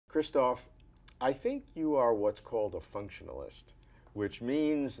Christof, I think you are what's called a functionalist, which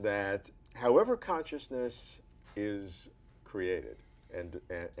means that however consciousness is created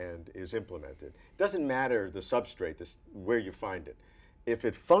and is implemented, it doesn't matter the substrate, where you find it. If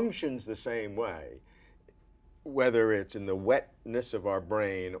it functions the same way, whether it's in the wetness of our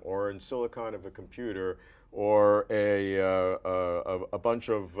brain or in silicon of a computer or a bunch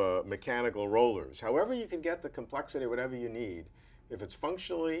of mechanical rollers, however you can get the complexity, whatever you need, if it's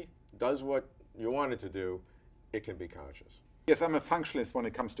functionally does what you want it to do, it can be conscious. Yes, I'm a functionalist when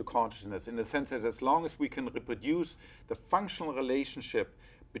it comes to consciousness, in the sense that as long as we can reproduce the functional relationship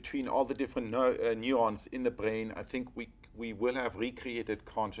between all the different neurons in the brain, I think we will have recreated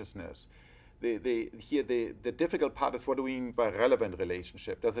consciousness. The difficult part is, what do we mean by relevant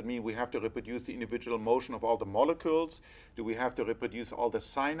relationship? Does it mean we have to reproduce the individual motion of all the molecules? Do we have to reproduce all the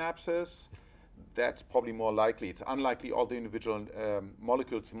synapses? That's probably more likely. It's unlikely all the individual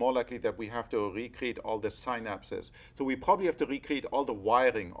molecules. It's more likely that we have to recreate all the synapses. So we probably have to recreate all the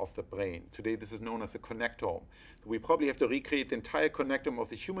wiring of the brain. Today this is known as the connectome. So we probably have to recreate the entire connectome of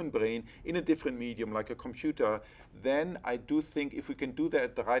the human brain in a different medium, like a computer. Then I do think if we can do that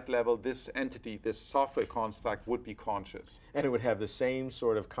at the right level, this entity, this software construct, would be conscious. And it would have the same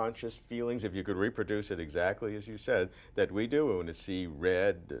sort of conscious feelings, if you could reproduce it exactly as you said, that we do when we see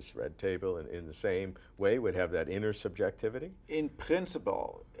red, this red table, in the same way, would have that inner subjectivity? In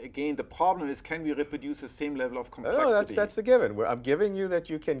principle. Again, the problem is, can we reproduce the same level of complexity? No, that's the given. I'm giving you that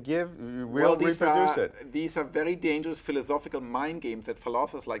you can you will reproduce it. These are very dangerous philosophical mind games that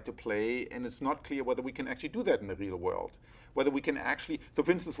philosophers like to play, and it's not clear whether we can actually do that in the real world. Whether we can actually, so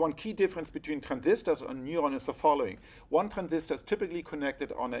for instance, one key difference between transistors and neurons is the following. One transistor is typically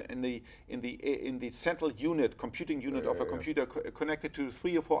connected in the central unit, computing unit of a computer, connected to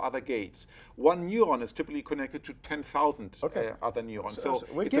 3 or 4 other gates. One neuron is typically connected to 10,000 other neurons. So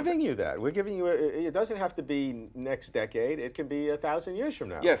we're giving you that. We're giving you, it doesn't have to be next decade, it can be 1,000 years from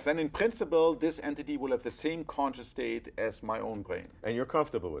now. Yes, and in principle, this entity will have the same conscious state as my own brain. And you're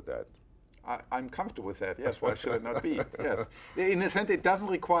comfortable with that? I'm comfortable with that, yes. Why should it not be? Yes. In a sense, it doesn't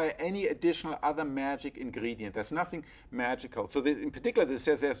require any additional other magic ingredient. There's nothing magical. So in particular, this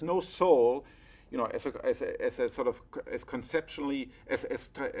says there's no soul, you know, as a sort of, as conceptually, as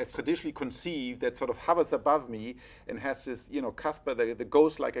traditionally conceived, that sort of hovers above me and has this, you know, Casper, the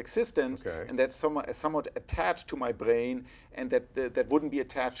ghost-like existence, and that's somewhat attached to my brain, and that wouldn't be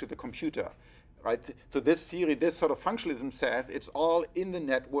attached to the computer. Right? So this theory, this sort of functionalism says it's all in the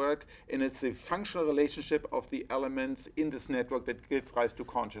network, and it's the functional relationship of the elements in this network that gives rise to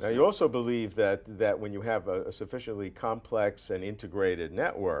consciousness. Now you also believe that when you have a sufficiently complex and integrated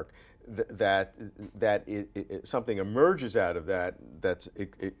network, that something emerges out of that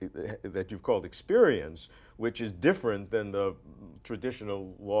that you've called experience, which is different than the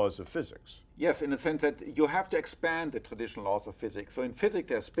traditional laws of physics. Yes, in the sense that you have to expand the traditional laws of physics. So in physics,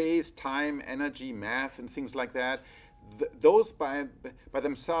 there's space, time, energy, mass, and things like that. Those by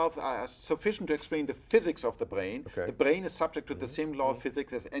themselves are sufficient to explain the physics of the brain. The brain is subject to the same law of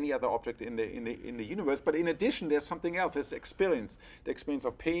physics as any other object in the universe. But in addition, there's something else. There's experience, the experience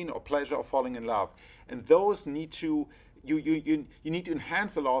of pain or pleasure or falling in love, and those need to you need to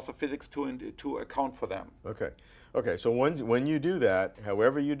enhance the laws of physics to account for them. Okay. So when you do that,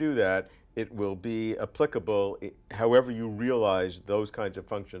 however you do that, it will be applicable however you realize those kinds of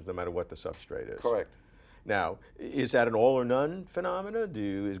functions, no matter what the substrate is. Correct. Now, is that an all or none phenomena? Do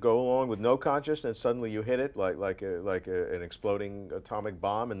you go along with no consciousness, suddenly you hit it like an exploding atomic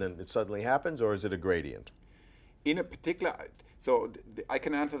bomb, and then it suddenly happens, or is it a gradient? In a particular, so I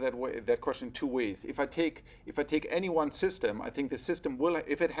can answer that question in 2 ways. If I take any one system, I think the system will,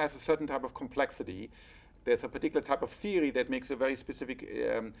 if it has a certain type of complexity, there's a particular type of theory that makes a very specific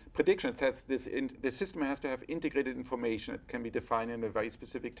prediction. It says the system has to have integrated information. It can be defined in a very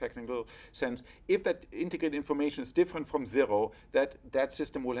specific technical sense. If that integrated information is different from 0, that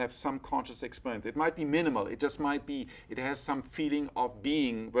system will have some conscious experience. It might be minimal. It just might be, it has some feeling of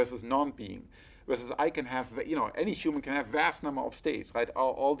being versus non-being. Versus I can have, you know, any human can have vast number of states, right?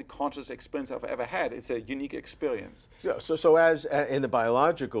 All the conscious experience I've ever had is a unique experience. So as in the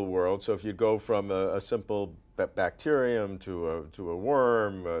biological world, so if you go from a simple bacterium to a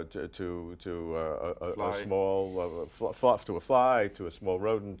worm to a small to a fly to a small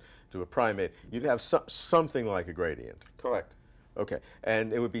rodent to a primate, you'd have something like a gradient. Correct. Okay,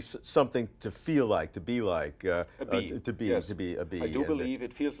 and it would be something to feel like, to be like, a bee. Yes. To be a bee. I do believe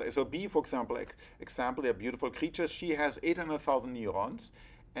it feels like, so a bee, for example, they're beautiful creatures. She has 800,000 neurons,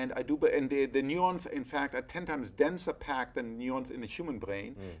 And and the neurons, in fact, are 10 times denser packed than neurons in the human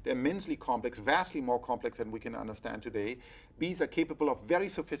brain. They're immensely complex, vastly more complex than we can understand today. Bees are capable of very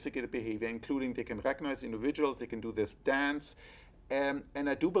sophisticated behavior, including they can recognize individuals, they can do this dance. And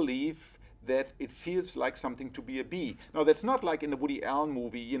I do believe that it feels like something to be a bee. Now, that's not like in the Woody Allen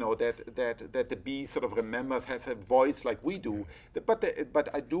movie, you know, that the bee sort of remembers, has a voice like we do. But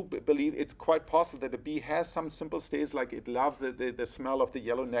I do believe it's quite possible that a bee has some simple states, like it loves the smell of the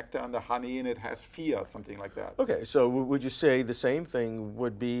yellow nectar and the honey, and it has fear, something like that. Okay, so would you say the same thing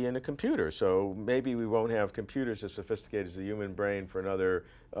would be in a computer? So maybe we won't have computers as sophisticated as the human brain for another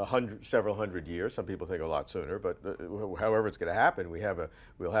several hundred years. Some people think a lot sooner, but however it's going to happen,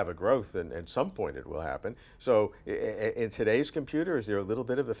 we'll have a growth, and at some point it will happen. So in today's computer, is there a little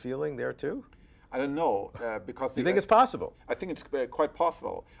bit of a feeling there too? I don't know, because... You think it's possible? I think it's quite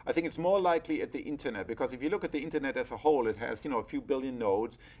possible. I think it's more likely at the internet, because if you look at the internet as a whole, it has, you know, a few billion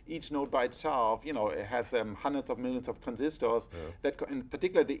nodes. Each node by itself, you know, it has hundreds of millions of transistors. That, in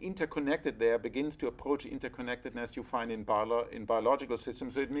particular, the interconnected there begins to approach interconnectedness you find in biological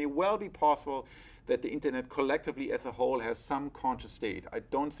systems. So it may well be possible that the internet collectively as a whole has some conscious state. I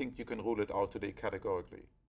don't think you can rule it out today categorically.